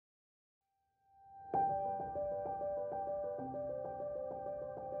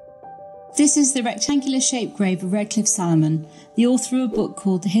This is the rectangular-shaped grave of Redcliffe Salaman, the author of a book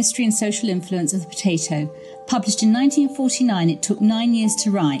called The History and Social Influence of the Potato. Published in 1949, it took 9 years to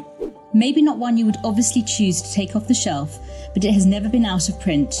write. Maybe not one you would obviously choose to take off the shelf, but it has never been out of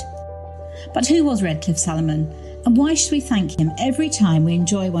print. But who was Redcliffe Salaman? And why should we thank him every time we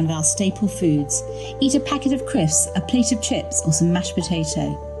enjoy one of our staple foods? Eat a packet of crisps, a plate of chips, or some mashed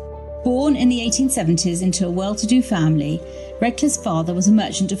potato. Born in the 1870s into a well-to-do family, Redcliffe's father was a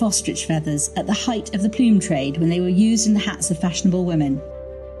merchant of ostrich feathers at the height of the plume trade when they were used in the hats of fashionable women.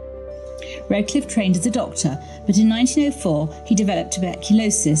 Redcliffe trained as a doctor, but in 1904 he developed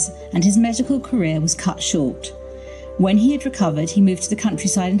tuberculosis and his medical career was cut short. When he had recovered, he moved to the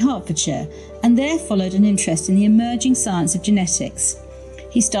countryside in Hertfordshire and there followed an interest in the emerging science of genetics.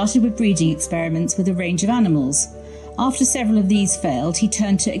 He started with breeding experiments with a range of animals. After several of these failed, he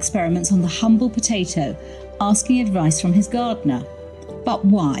turned to experiments on the humble potato, asking advice from his gardener. But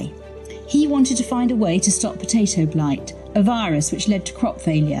why? He wanted to find a way to stop potato blight, a virus which led to crop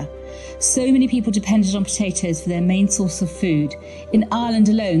failure. So many people depended on potatoes for their main source of food. In Ireland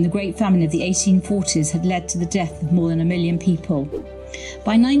alone, the Great Famine of the 1840s had led to the death of more than 1 million people.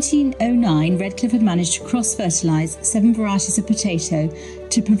 By 1909, Redcliffe had managed to cross-fertilise 7 varieties of potato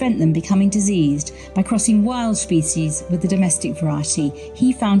to prevent them becoming diseased. By crossing wild species with the domestic variety,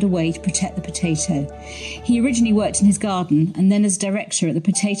 he found a way to protect the potato. He originally worked in his garden and then as director at the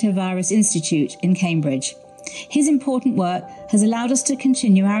Potato Virus Institute in Cambridge. His important work has allowed us to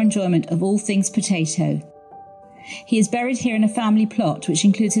continue our enjoyment of all things potato. He is buried here in a family plot which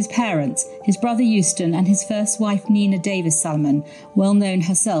includes his parents, his brother Euston and his first wife Nina Davis Salaman, well known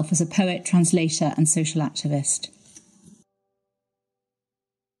herself as a poet, translator and social activist.